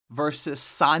versus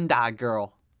Sanda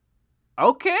Girl.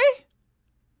 Okay.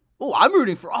 Oh, I'm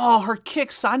rooting for... Oh, her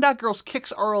kicks. Sanda Girl's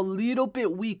kicks are a little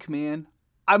bit weak, man.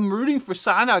 I'm rooting for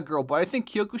Sanda Girl, but I think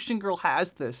Kyokushin Girl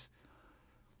has this.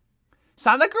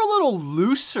 Sanda Girl a little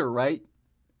looser, right?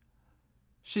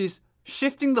 She's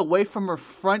shifting the weight from her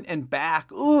front and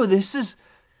back. Ooh, this is...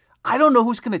 I don't know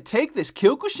who's going to take this.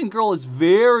 Kyokushin Girl is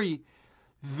very,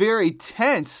 very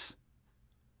tense.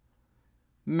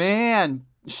 Man,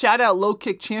 shout out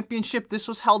LowKick Championship. This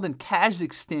was held in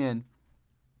Kazakhstan.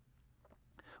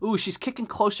 Ooh, she's kicking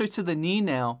closer to the knee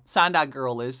now. Sanda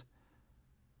Girl is.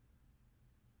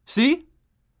 See?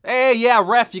 Hey, yeah,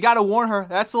 ref, you got to warn her.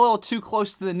 That's a little too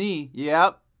close to the knee.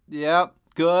 Yep.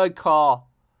 Good call.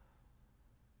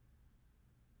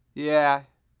 Yeah.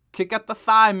 Kick at the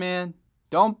thigh, man.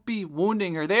 Don't be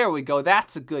wounding her. There we go.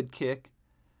 That's a good kick.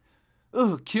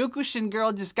 Ooh, Kyokushin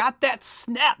Girl just got that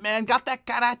snap, man. Got that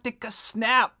karateka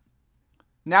snap.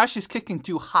 Now she's kicking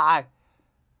too high.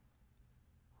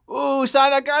 Ooh,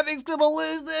 Sanda Girl thinks gonna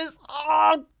lose this.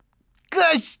 Oh,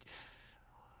 gosh.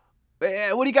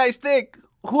 What do you guys think?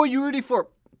 Who are you rooting for?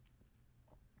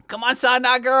 Come on,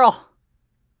 Sanda Girl.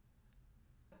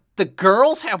 The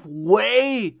girls have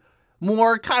way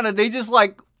more kind of, they just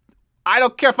like, I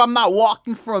don't care if I'm not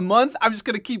walking for a month. I'm just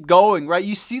going to keep going, right?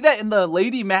 You see that in the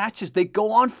lady matches. They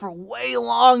go on for way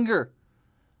longer.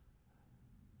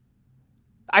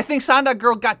 I think Sanda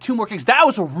Girl got 2 more kicks. That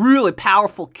was a really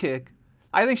powerful kick.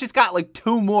 I think she's got like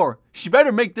 2 more. She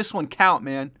better make this one count,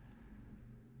 man.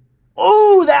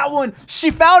 Oh, that one. She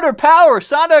found her power.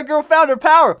 Sanda Girl found her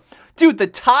power. Dude, the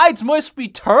tides must be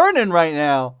turning right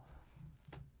now.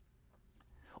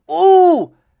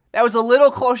 Ooh. That was a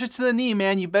little closer to the knee,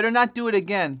 man. You better not do it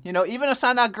again. You know, even if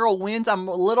Sanda Girl wins, I'm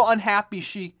a little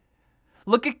unhappy.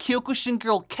 Look at Kyokushin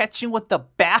Girl catching with the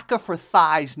back of her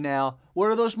thighs now. What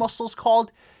are those muscles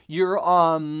called? Your,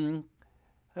 I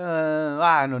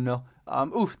don't know.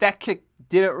 Oof, that kick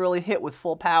didn't really hit with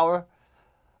full power.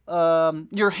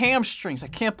 Your hamstrings. I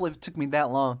can't believe it took me that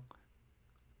long.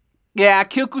 Yeah,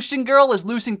 Kyokushin Girl is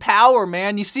losing power,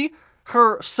 man. You see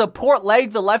her support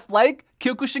leg, the left leg?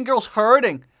 Kyokushin Girl's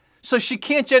hurting. So she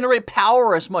can't generate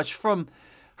power as much from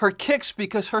her kicks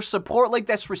because her support leg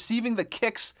that's receiving the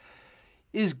kicks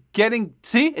is getting...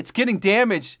 See? It's getting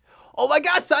damaged. Oh my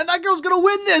god, Sanda Girl's gonna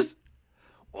win this!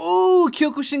 Ooh,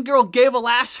 Kyokushin Girl gave a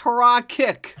last hurrah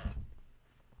kick.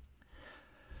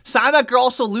 Sanda Girl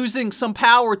also losing some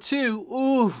power too.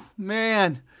 Ooh,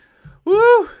 man.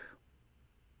 Woo!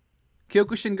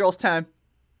 Kyokushin Girl's time.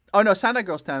 Oh no, Sanda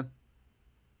Girl's time.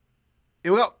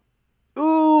 Here we go.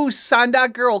 Ooh,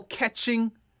 Sanda Girl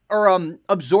catching or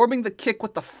absorbing the kick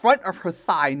with the front of her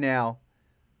thigh now.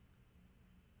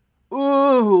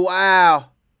 Ooh, wow.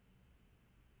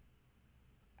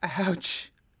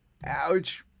 Ouch.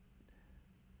 Ouch.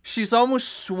 She's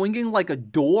almost swinging like a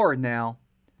door now.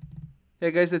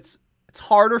 Yeah, guys, it's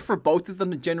harder for both of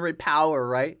them to generate power,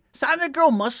 right? Sanda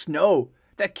Girl must know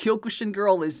that Kyokushin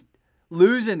Girl is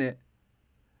losing it.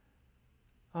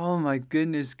 Oh my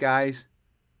goodness, guys.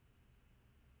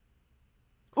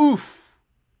 Oof.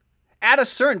 At a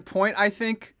certain point, I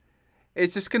think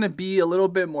it's just going to be a little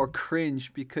bit more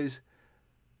cringe because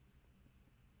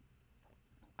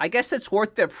I guess it's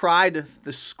worth the pride of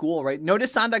the school, right?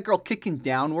 Notice Sanda Girl kicking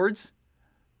downwards.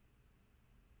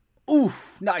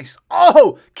 Oof, nice.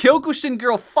 Oh, Kyokushin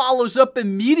Girl follows up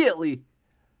immediately.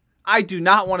 I do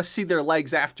not want to see their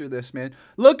legs after this, man.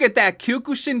 Look at that.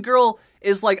 Kyokushin Girl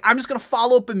is like, I'm just going to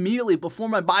follow up immediately before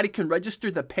my body can register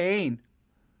the pain.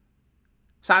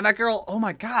 Sanda Girl, oh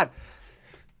my god.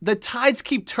 The tides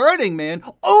keep turning, man.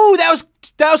 Oh, that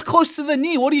was close to the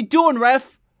knee. What are you doing,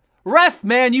 ref? Ref,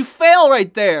 man, you fail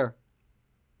right there.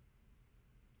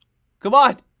 Come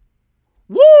on.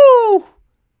 Woo!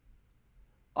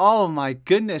 Oh my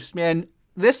goodness, man.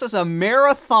 This is a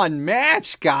marathon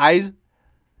match, guys.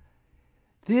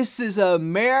 This is a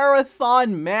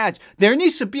marathon match. There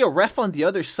needs to be a ref on the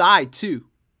other side, too.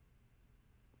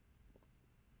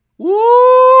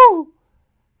 Woo!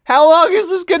 How long is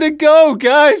this gonna go,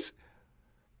 guys?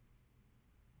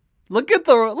 Look at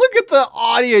the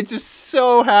audience, just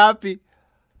so happy.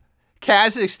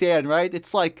 Kazakhstan, right?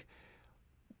 It's like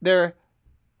they're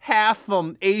half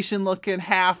Asian looking,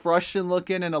 half Russian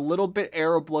looking, and a little bit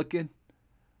Arab looking.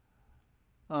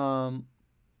 So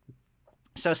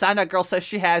Sanda Girl says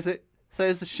she has it.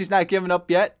 Says she's not giving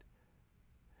up yet.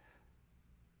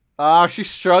 Oh, she's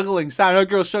struggling. Sanda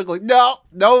Girl's struggling.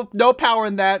 No power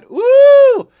in that.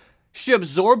 Woo! She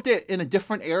absorbed it in a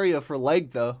different area of her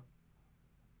leg, though.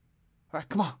 All right,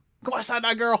 come on. Come on,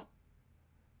 Sanda Girl.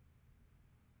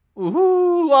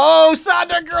 Ooh. Oh,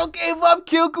 Sanda Girl gave up.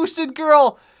 Kyokushin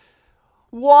Girl.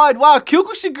 What? Wow,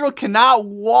 Kyokushin Girl cannot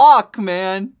walk,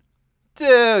 man.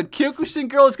 Dude, Kyokushin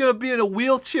Girl is going to be in a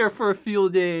wheelchair for a few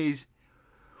days.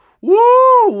 Woo!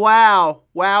 Wow.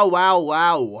 Wow, wow,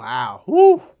 wow, wow.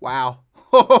 Woo! Wow.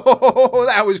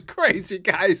 That was crazy,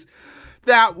 guys.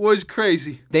 That was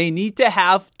crazy. They need to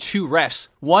have 2 refs,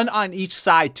 one on each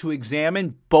side to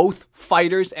examine both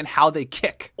fighters and how they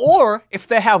kick. Or if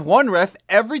they have one ref,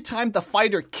 every time the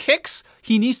fighter kicks,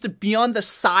 he needs to be on the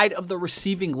side of the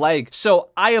receiving leg. So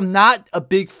I am not a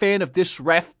big fan of this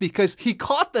ref because he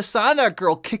caught the Sanda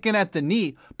Girl kicking at the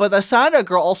knee, but the Sanda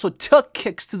Girl also took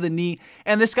kicks to the knee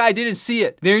and this guy didn't see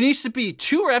it. There needs to be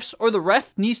 2 refs or the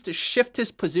ref needs to shift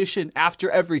his position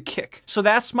after every kick. So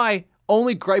that's my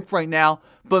only gripe right now.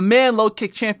 But man,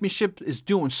 LowKick Championship is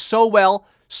doing so well.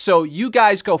 So you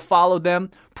guys go follow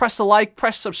them. Press a like,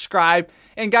 press subscribe.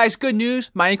 And guys, good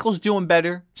news, my ankle's doing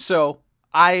better. So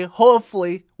I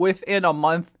hopefully within a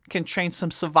month can train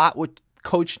some savate with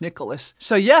Coach Nicholas.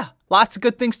 So yeah, lots of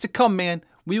good things to come, man.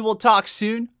 We will talk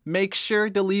soon. Make sure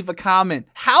to leave a comment.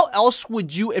 How else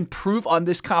would you improve on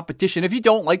this competition? If you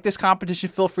don't like this competition,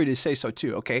 feel free to say so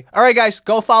too, okay? All right, guys,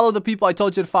 go follow the people I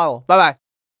told you to follow. Bye-bye.